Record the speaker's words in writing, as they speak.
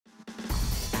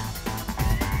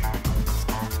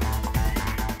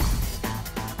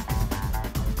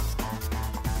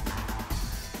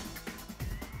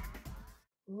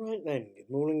Right then, good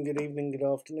morning, good evening, good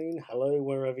afternoon, hello,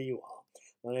 wherever you are.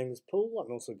 My name is Paul,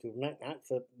 I'm also called Knack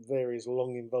for various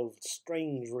long-involved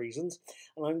strange reasons,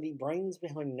 and I'm the brains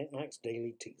behind Knack's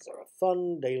Daily Teaser, a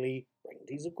fun daily brain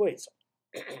teaser quiz.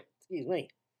 Excuse me.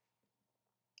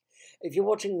 If you're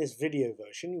watching this video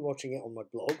version, you're watching it on my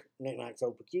blog, Knack's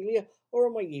Old Peculiar, or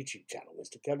on my YouTube channel,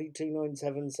 Mr.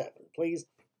 Cuddy2977. Please,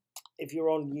 if you're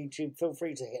on YouTube, feel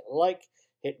free to hit like,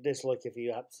 hit dislike if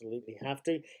you absolutely have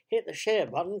to, hit the share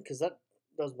button because that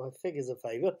does my figures a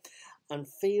favour, and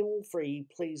feel free,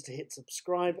 please, to hit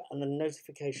subscribe and the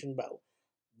notification bell.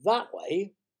 That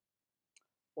way,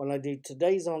 when I do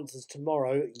today's answers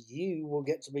tomorrow, you will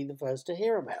get to be the first to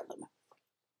hear about them.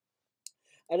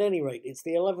 At any rate, it's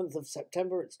the 11th of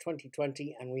September, it's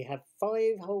 2020, and we have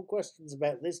 5 whole questions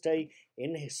about this day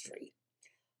in history.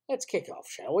 Let's kick off,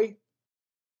 shall we?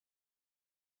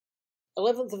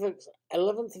 11th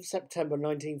of September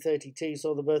 1932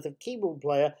 saw the birth of keyboard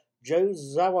player Joe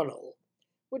Zawinul.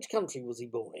 Which country was he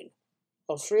born in?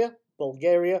 Austria,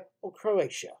 Bulgaria, or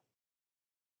Croatia?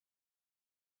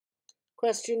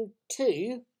 Question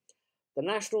 2. The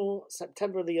National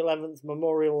September the 11th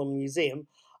Memorial and Museum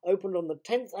opened on the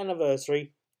 10th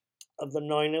anniversary of the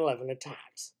 9/11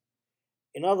 attacks.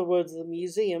 In other words, the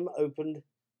museum opened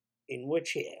in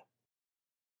which year?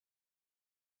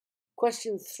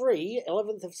 Question 3,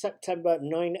 11th of September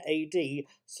 9 AD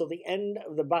saw the end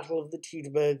of the Battle of the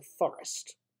Teutoburg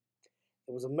Forest.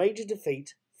 It was a major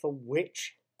defeat for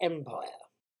which empire?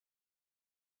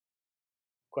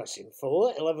 Question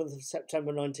 4, 11th of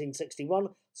September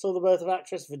 1961 saw the birth of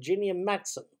actress Virginia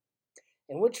Madsen.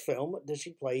 In which film does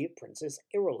she play Princess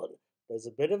Irulan? There's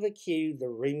a bit of a cue, the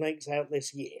remake's out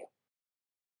this year.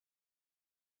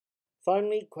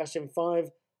 Finally, question 5,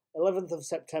 11th of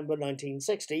September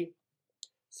 1960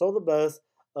 saw the birth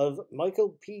of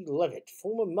Michael P. Levitt,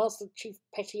 former Master Chief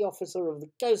Petty Officer of the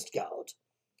Coast Guard.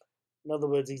 In other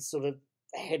words, he's sort of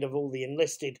the head of all the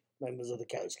enlisted members of the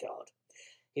Coast Guard.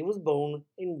 He was born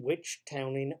in which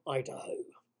town in Idaho?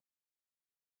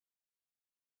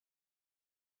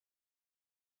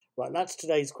 Right, that's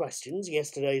today's questions.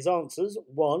 Yesterday's answers: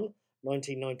 1,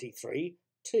 1993,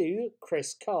 2,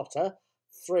 Chris Carter,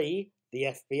 3, the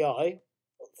FBI,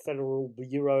 Federal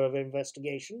Bureau of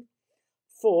Investigation,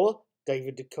 4,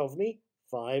 David Duchovny,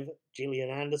 5, Gillian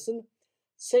Anderson,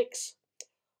 6,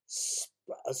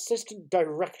 Assistant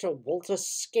Director Walter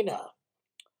Skinner,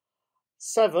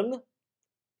 7,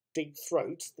 Deep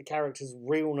Throat. The character's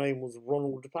real name was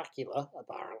Ronald Bakula,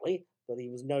 apparently, but he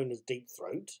was known as Deep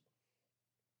Throat.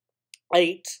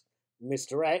 8,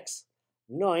 Mr. X.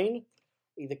 9,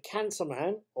 either Cancer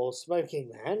Man or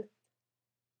Smoking Man.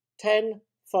 10,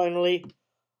 finally,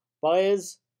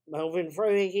 Byers, Melvin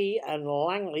Frohike and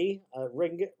Langley,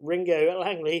 Ringo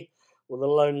Langley, were the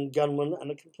lone gunman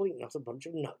and a complete and utter bunch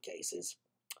of nutcases.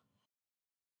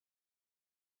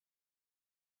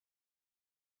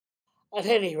 At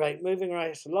any rate, moving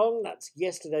right along, that's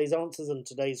yesterday's answers and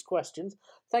today's questions.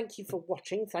 Thank you for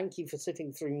watching. Thank you for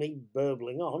sitting through me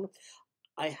burbling on.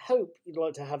 I hope you'd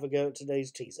like to have a go at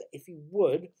today's teaser. If you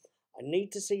would, I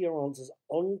need to see your answers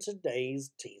on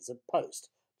today's teaser post.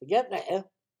 To get there,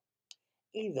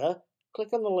 either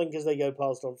click on the link as they go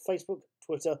past on Facebook,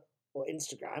 Twitter, or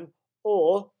Instagram,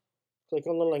 or click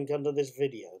on the link under this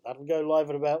video. That'll go live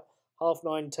at about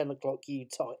 9:30, 10 o'clock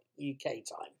UK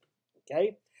time.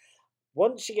 Okay?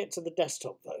 Once you get to the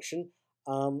desktop version,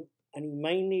 and you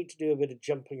may need to do a bit of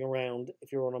jumping around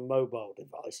if you're on a mobile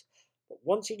device, but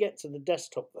once you get to the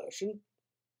desktop version,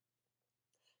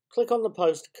 click on the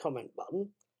post comment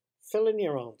button, fill in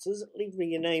your answers, leave me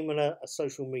your name and a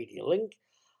social media link,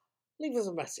 leave us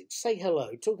a message, say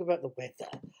hello, talk about the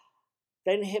weather,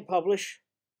 then hit publish.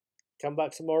 Come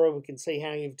back tomorrow, we can see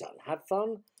how you've done. Have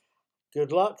fun,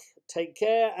 good luck, take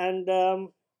care, and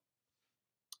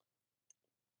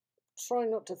try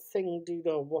not to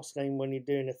thing-doodah what's name when you're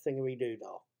doing a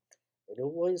thingery-doodah. It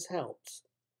always helps.